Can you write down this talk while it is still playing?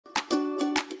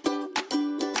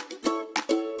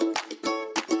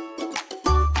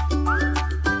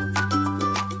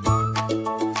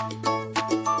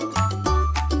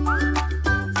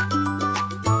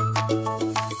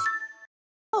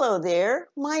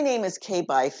My name is Kay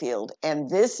Byfield, and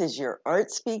this is your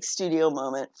ArtSpeaks Studio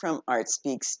Moment from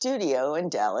ArtSpeaks Studio in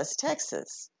Dallas,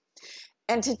 Texas.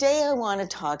 And today I want to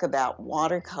talk about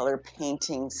watercolor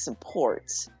painting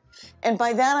supports. And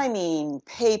by that I mean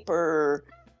paper,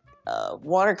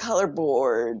 watercolor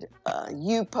board,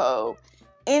 Yupo,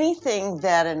 anything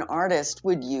that an artist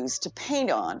would use to paint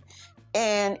on,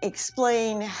 and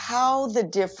explain how the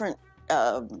different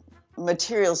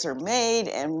materials are made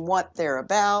and what they're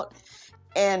about,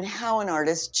 and how an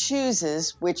artist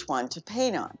chooses which one to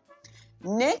paint on.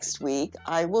 Next week,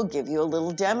 I will give you a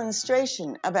little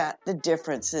demonstration about the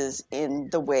differences in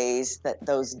the ways that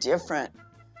those different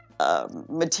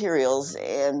materials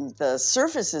and the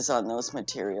surfaces on those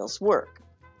materials work.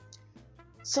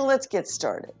 So let's get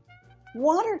started.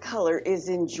 Watercolor is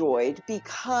enjoyed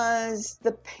because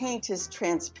the paint is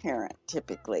transparent,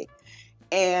 typically.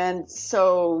 And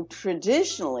so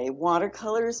traditionally,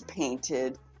 watercolor is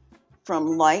painted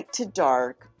from light to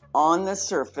dark on the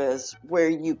surface, where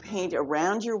you paint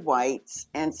around your whites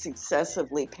and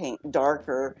successively paint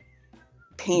darker,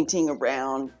 painting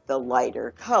around the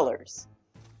lighter colors.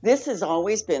 This has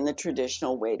always been the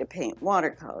traditional way to paint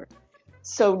watercolor,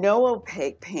 so no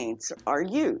opaque paints are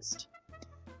used.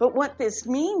 But what this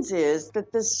means is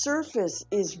that the surface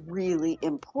is really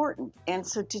important, and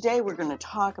so today we're going to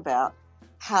talk about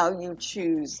how you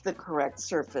choose the correct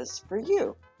surface for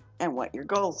you and what your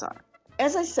goals are.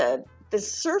 As I said, the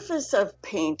surface of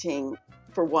painting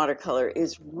for watercolor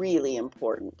is really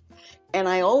important. And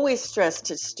I always stress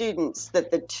to students that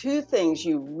the two things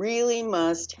you really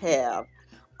must have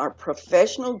are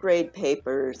professional grade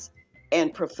papers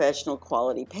and professional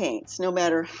quality paints, no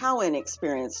matter how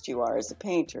inexperienced you are as a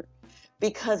painter,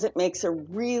 because it makes a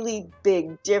really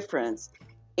big difference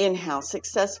in how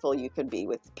successful you can be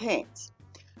with the paints.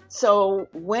 So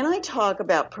when I talk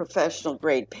about professional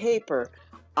grade paper,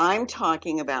 I'm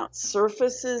talking about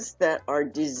surfaces that are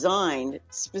designed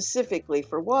specifically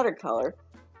for watercolor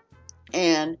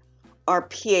and are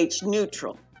pH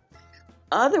neutral.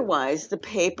 Otherwise, the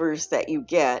papers that you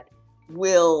get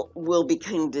will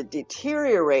begin to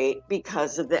deteriorate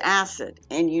because of the acid,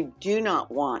 and you do not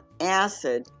want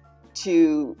acid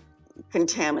to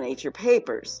contaminate your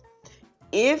papers.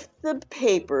 If the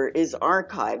paper is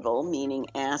archival, meaning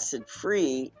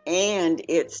acid-free, and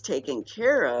it's taken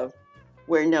care of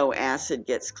where no acid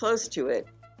gets close to it,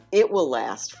 it will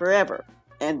last forever,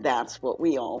 and that's what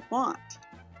we all want.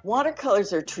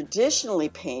 Watercolors are traditionally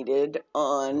painted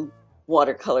on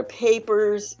watercolor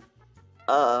papers.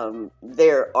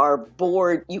 There are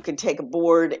you can take a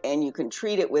board and you can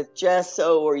treat it with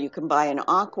gesso, or you can buy an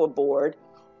aqua board,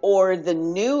 or the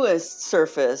newest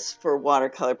surface for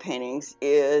watercolor paintings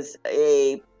is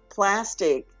a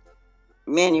plastic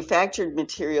manufactured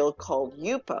material called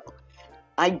Yupo.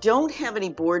 I don't have any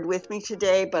board with me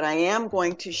today, but I am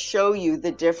going to show you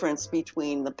the difference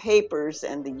between the papers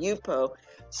and the Yupo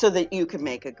so that you can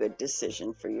make a good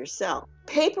decision for yourself.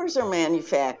 Papers are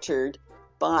manufactured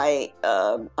by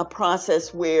a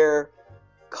process where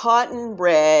cotton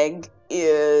rag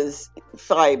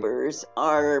fibers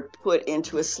are put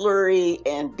into a slurry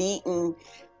and beaten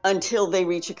until they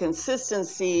reach a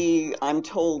consistency, I'm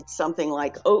told, something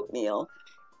like oatmeal.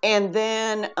 And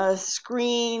then a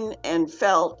screen and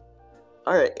felt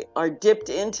are dipped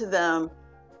into them.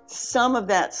 Some of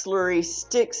that slurry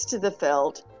sticks to the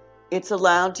felt. It's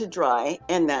allowed to dry,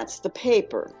 and that's the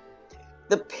paper.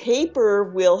 The paper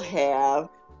will have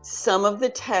some of the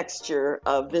texture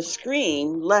of the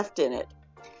screen left in it.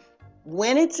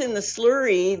 When it's in the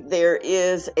slurry, there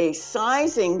is a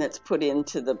sizing that's put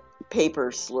into the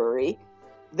paper slurry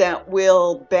that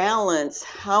will balance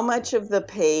how much of the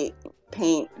paint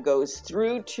goes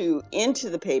through into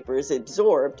the paper, is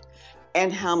absorbed,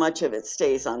 and how much of it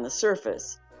stays on the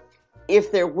surface.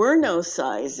 If there were no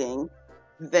sizing,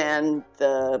 then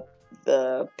the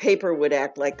paper would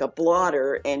act like a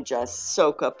blotter and just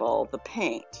soak up all the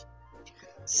paint.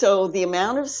 So the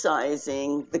amount of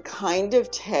sizing, the kind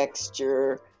of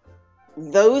texture,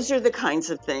 those are the kinds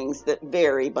of things that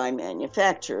vary by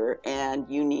manufacturer, and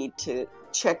you need to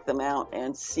check them out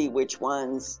and see which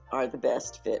ones are the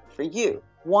best fit for you.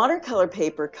 Watercolor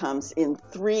paper comes in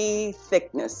 3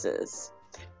 thicknesses,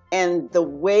 and the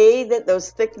way that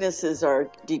those thicknesses are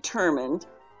determined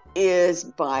is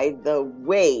by the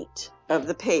weight of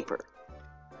the paper.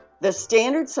 The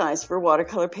standard size for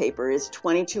watercolor paper is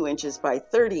 22 inches by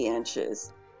 30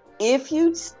 inches. If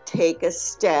you take a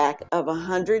stack of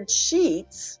 100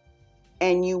 sheets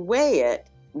and you weigh it,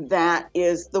 that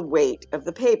is the weight of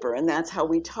the paper, and that's how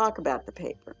we talk about the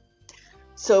paper.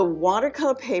 So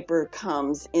watercolor paper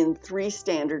comes in 3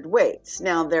 standard weights.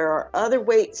 Now there are other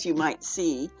weights you might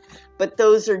see, but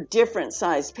those are different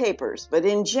size papers. But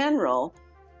in general,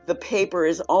 the paper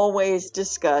is always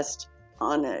discussed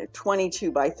on a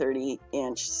 22 by 30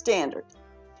 inch standard.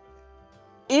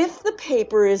 If the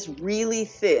paper is really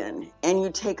thin and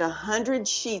you take 100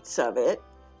 sheets of it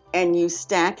and you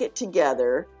stack it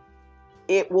together,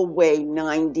 it will weigh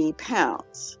 90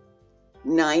 pounds.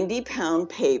 90-pound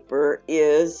paper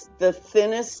is the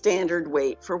thinnest standard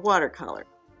weight for watercolor.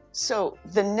 So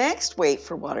the next weight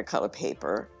for watercolor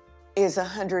paper is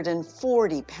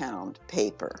 140-pound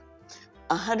paper.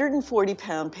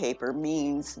 140-pound paper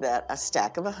means that a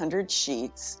stack of 100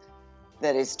 sheets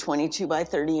that is 22 by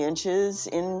 30 inches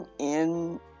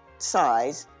in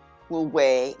size will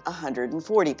weigh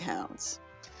 140 pounds.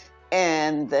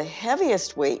 And the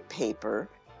heaviest weight paper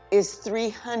is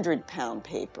 300-pound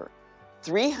paper.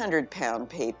 300-pound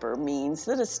paper means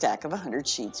that a stack of 100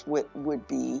 sheets would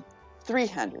be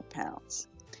 300 pounds.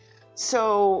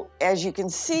 So as you can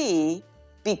see,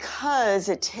 because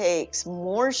it takes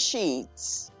more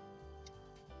sheets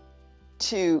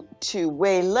to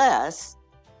weigh less,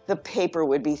 the paper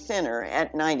would be thinner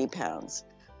at 90 pounds.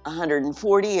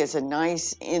 140 is a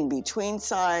nice in-between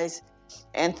size,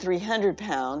 and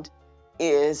 300-pound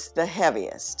is the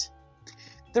heaviest.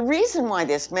 The reason why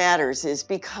this matters is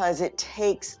because it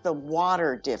takes the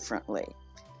water differently.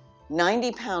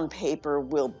 90-pound paper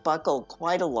will buckle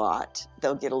quite a lot.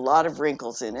 They'll get a lot of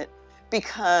wrinkles in it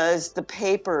because the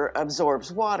paper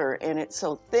absorbs water and it's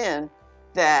so thin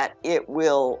that it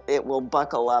will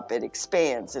buckle up. It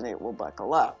expands and it will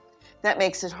buckle up. That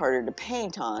makes it harder to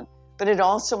paint on, but it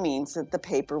also means that the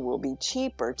paper will be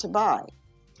cheaper to buy.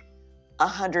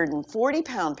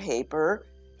 140-pound paper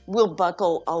will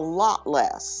buckle a lot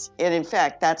less. And in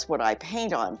fact, that's what I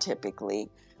paint on typically,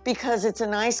 because it's a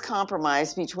nice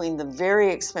compromise between the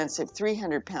very expensive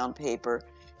 300-pound paper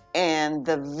and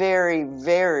the very,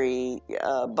 very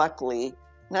buckly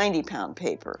 90-pound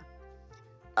paper.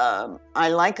 I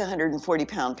like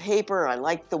 140-pound paper. I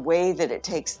like the way that it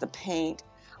takes the paint.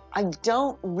 I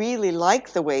don't really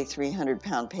like the way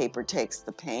 300-pound paper takes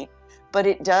the paint, but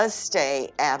it does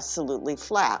stay absolutely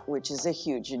flat, which is a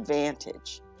huge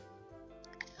advantage.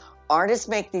 Artists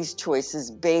make these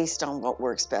choices based on what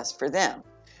works best for them.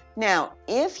 Now,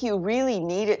 if you really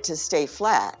need it to stay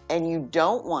flat and you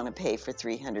don't want to pay for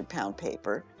 300-pound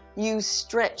paper, you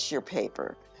stretch your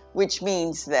paper, which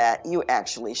means that you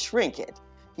actually shrink it.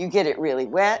 You get it really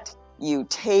wet, you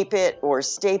tape it or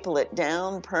staple it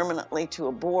down permanently to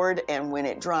a board, and when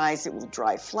it dries, it will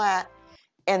dry flat.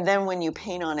 And then when you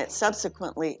paint on it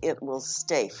subsequently, it will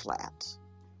stay flat.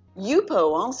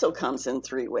 Yupo also comes in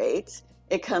 3 weights.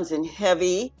 It comes in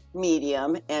heavy,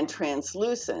 medium, and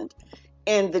translucent.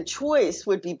 And the choice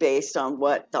would be based on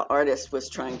what the artist was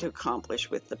trying to accomplish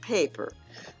with the paper.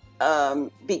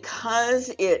 Because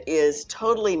it is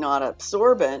totally not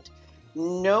absorbent,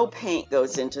 no paint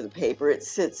goes into the paper. It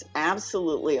sits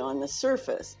absolutely on the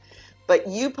surface. But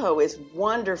Yupo is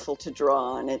wonderful to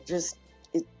draw on. It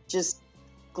just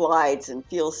glides and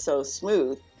feels so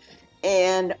smooth.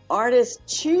 And artists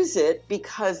choose it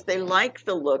because they like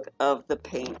the look of the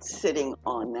paint sitting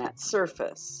on that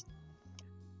surface.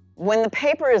 When the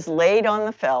paper is laid on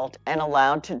the felt and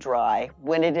allowed to dry,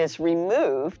 when it is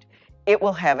removed, it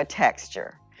will have a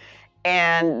texture.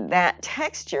 And that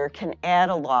texture can add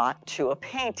a lot to a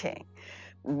painting.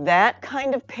 That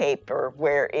kind of paper,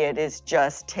 where it is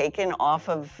just taken off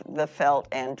of the felt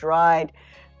and dried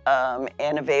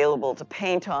and available to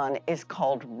paint on, is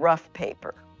called rough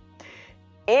paper.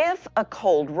 If a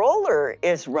cold roller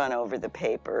is run over the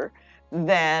paper,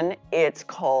 then it's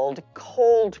called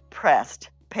cold pressed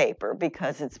paper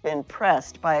because it's been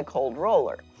pressed by a cold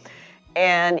roller.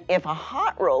 And if a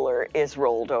hot roller is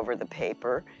rolled over the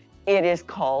paper, it is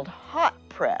called hot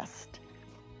pressed,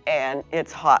 and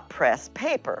it's hot pressed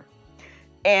paper.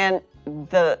 And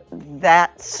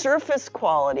that surface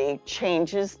quality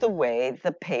changes the way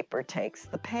the paper takes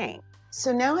the paint.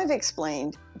 So now I've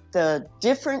explained the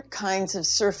different kinds of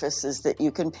surfaces that you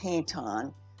can paint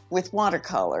on with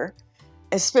watercolor,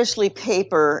 especially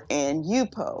paper and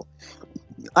Yupo.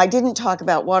 I didn't talk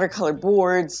about watercolor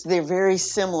boards. They're very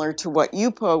similar to what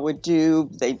Yupo would do.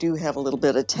 They do have a little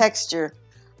bit of texture.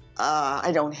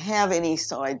 I don't have any,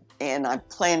 and I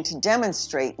plan to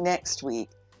demonstrate next week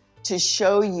to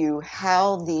show you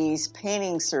how these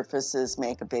painting surfaces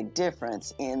make a big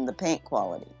difference in the paint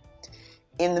quality.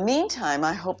 In the meantime,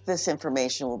 I hope this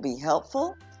information will be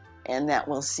helpful and that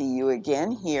we'll see you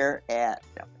again here at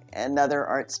another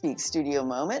ArtSpeaks Studio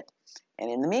Moment. And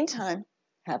in the meantime,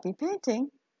 happy painting!